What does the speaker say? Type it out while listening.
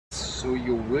so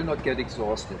you will not get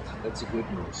exhausted. That's a good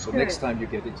news. So next time you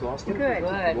get exhausted,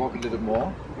 walk a little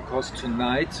more, because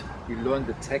tonight we learn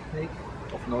the technique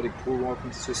of Nordic pole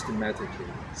walking systematically,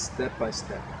 step by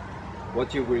step.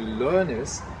 What you will learn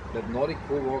is that Nordic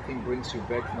pole walking brings you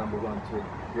back, number one, to a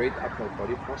great upright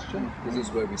body posture. This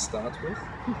is where we start with.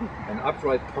 An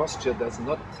upright posture does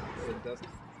not,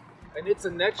 and it's a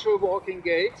natural walking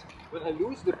gait. When I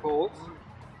lose the poles,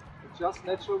 it's just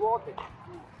natural walking.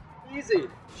 Easy.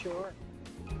 Sure.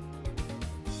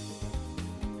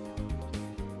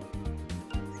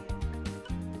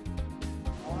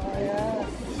 Oh yeah.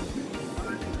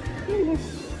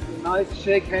 Nice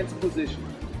shake hands position.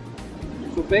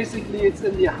 So basically it's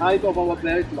in the height of our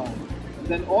belt line. And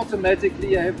then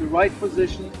automatically I have the right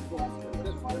position.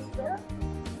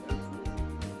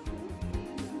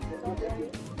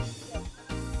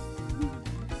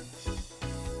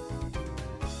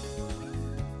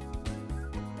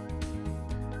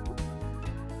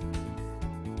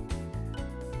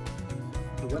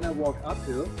 So when I walk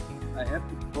uphill, I have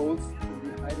the poles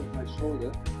in the height of my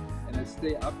shoulder and I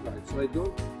stay upright. So I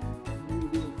don't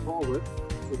lean forward.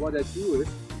 So what I do is,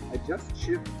 I just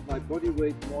shift my body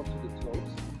weight more to the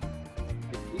toes.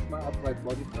 I keep my upright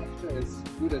body posture as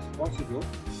good as possible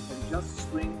and just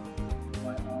swing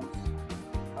my arms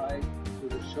high to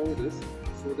the shoulders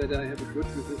so that I have a good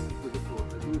resistance to the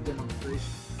poles. I do a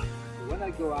demonstration. So when I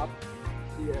go up,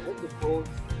 see I hit the poles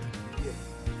here.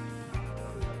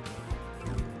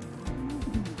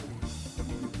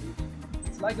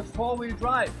 It's like a four-wheel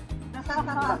drive.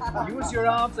 Use your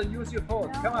arms and use your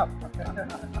poles. Come up.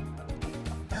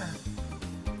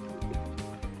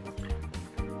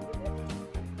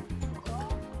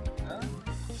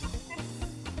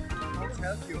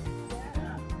 Help you.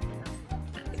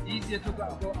 It's easier to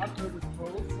go uphill with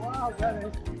poles. Wow, that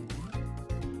is.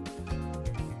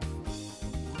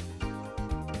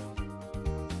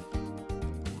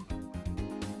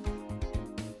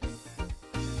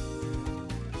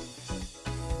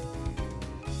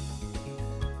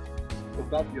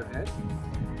 Above your head.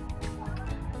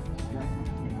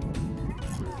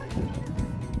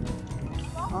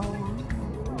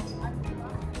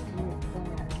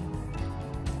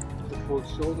 The full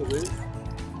shoulder width.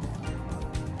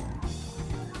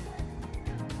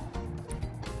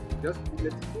 Just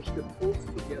let's push the poles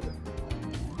together.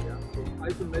 Yeah, so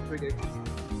isometric exercise.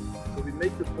 So we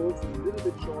make the poles a little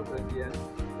bit shorter at the end,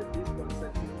 at least 1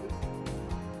 centimeter.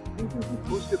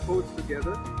 Push the poles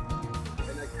together.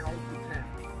 Count to 10.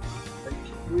 And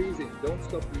keep breathing. Don't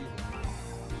stop breathing.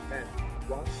 10.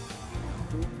 1,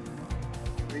 2,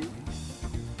 3,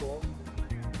 4,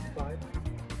 5,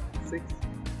 6,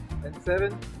 and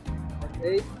 7, and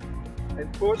 8,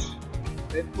 and push,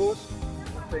 and push,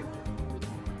 and think.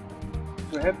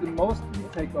 To have the most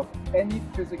impact of any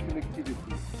physical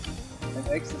activity and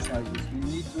exercises, we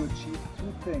need to achieve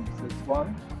two things. That's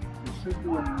one, we should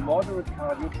do a moderate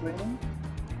cardio training.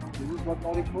 This is what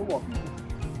Nordic pole walking is.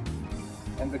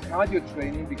 And the cardio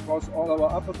training, because all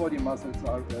our upper body muscles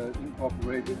are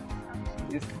incorporated,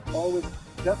 is always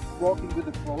just walking with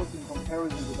the poles in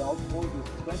comparison without poles is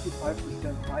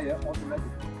 25% higher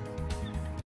automatically.